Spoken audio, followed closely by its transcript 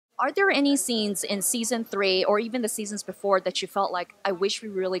Are there any scenes in season 3 or even the seasons before that you felt like, I wish we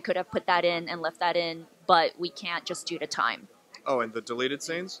really could have put that in and left that in, but we can't just due to time? Oh, and the deleted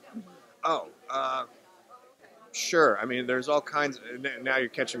scenes? Oh, sure. I mean, there's all kinds. Now you're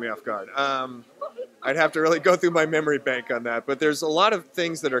catching me off guard. I'd have to really go through my memory bank on that. But there's a lot of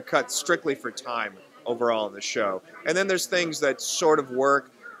things that are cut strictly for time overall in the show. And then there's things that sort of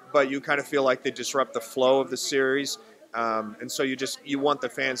work, but you kind of feel like they disrupt the flow of the series. And so you want the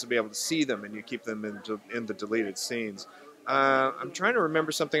fans to be able to see them, and you keep them in the deleted scenes. I'm trying to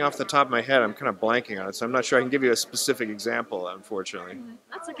remember something off the top of my head. I'm kind of blanking on it, so I'm not sure I can give you a specific example, unfortunately.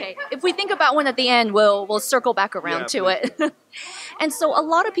 That's okay. If we think about one at the end, we'll circle back around to it. And so a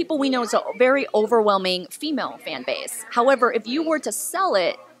lot of people we know is a very overwhelming female fan base. However, if you were to sell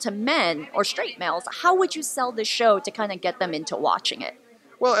it to men or straight males, how would you sell this show to kind of get them into watching it?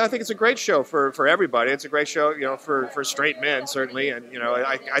 Well, I think it's a great show for everybody. It's a great show, for straight men, certainly. And,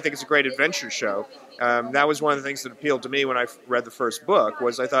 I think it's a great adventure show. That was one of the things that appealed to me when I read the first book,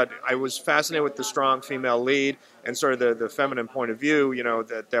 was I thought I was fascinated with the strong female lead and sort of the feminine point of view,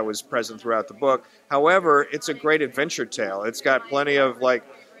 that was present throughout the book. However, it's a great adventure tale. It's got plenty of,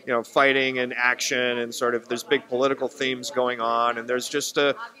 fighting and action, and sort of there's big political themes going on, and there's just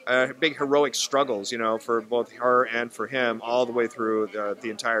a big heroic struggles, for both her and for him all the way through the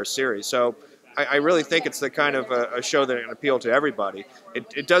entire series. So I really think it's the kind of a show that can appeal to everybody.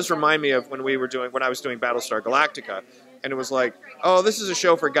 It does remind me of when I was doing Battlestar Galactica, and it was like, oh, this is a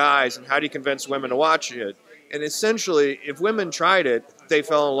show for guys, and how do you convince women to watch it? And essentially, if women tried it, they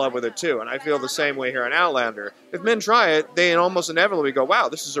fell in love with it too. And I feel the same way here on Outlander. If men try it, they almost inevitably go, wow,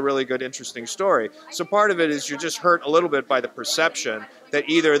 this is a really good, interesting story. So part of it is you're just hurt a little bit by the perception that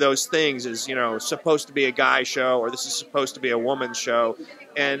either of those things is, supposed to be a guy show, or this is supposed to be a woman's show.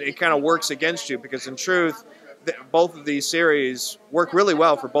 And it kind of works against you, because in truth, both of these series work really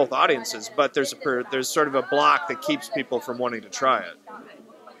well for both audiences, but there's sort of a block that keeps people from wanting to try it.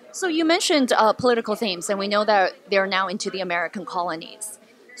 So you mentioned political themes, and we know that they're now into the American colonies.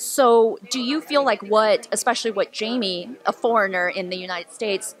 So do you feel like especially what Jamie, a foreigner in the United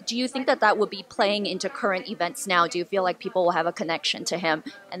States, do you think that would be playing into current events now? Do you feel like people will have a connection to him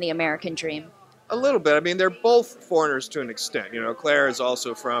and the American dream? A little bit. I mean, they're both foreigners to an extent. Claire is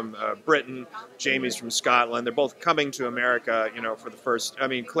also from Britain. Jamie's from Scotland. They're both coming to America, for the first. I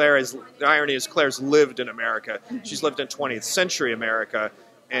mean, the irony is Claire's lived in America. She's lived in 20th century America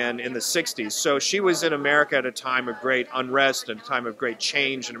and in the 60s. So she was in America at a time of great unrest and a time of great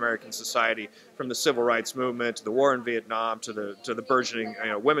change in American society, from the civil rights movement to the war in Vietnam to the burgeoning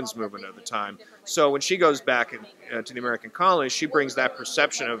women's movement of the time. So when she goes back to the American colonies, she brings that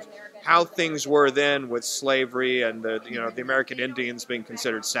perception of how things were then with slavery and the American Indians being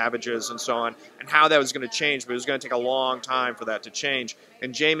considered savages and so on, and how that was going to change, but it was going to take a long time for that to change.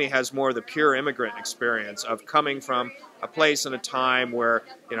 And Jamie has more of the pure immigrant experience of coming from a place and a time where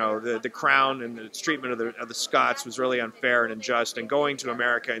the crown and the treatment of the Scots was really unfair and unjust, and going to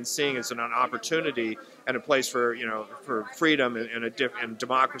America and seeing it as an opportunity and a place for freedom and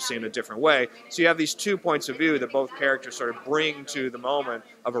democracy in a different way. So you have these 2 points of view that both characters sort of bring to the moment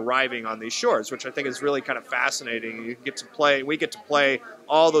of arriving on these shores, which I think is really kind of fascinating. We get to play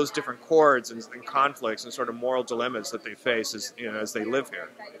all those different chords and conflicts and sort of moral dilemmas that they face as they live here.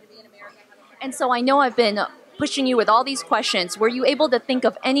 And so I know I've been pushing you with all these questions. Were you able to think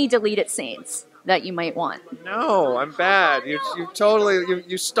of any deleted scenes that you might want? No, I'm bad. You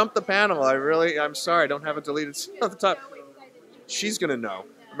totally stumped the panel. I'm sorry. I don't have a deleted scene off the top. She's gonna know.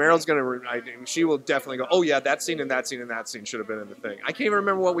 Maril's gonna. She will definitely go, oh yeah, that scene and that scene and that scene should have been in the thing. I can't even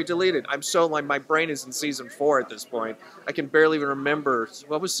remember what we deleted. I'm so my brain is in season 4 at this point. I can barely even remember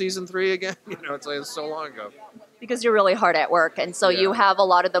what was season 3 again. It's so long ago. Because you're really hard at work, and so you have a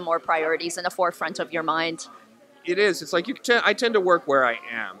lot of the more priorities in the forefront of your mind. It is. It's like I tend to work where I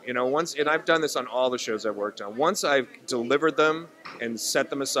am. And I've done this on all the shows I've worked on. Once I've delivered them and set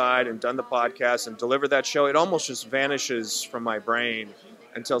them aside and done the podcast and delivered that show, it almost just vanishes from my brain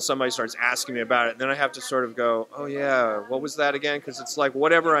until somebody starts asking me about it. And then I have to sort of go, oh yeah, what was that again? Because it's like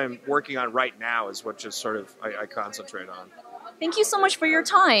whatever I'm working on right now is what just sort of I concentrate on. Thank you so much for your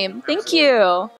time. Thank you.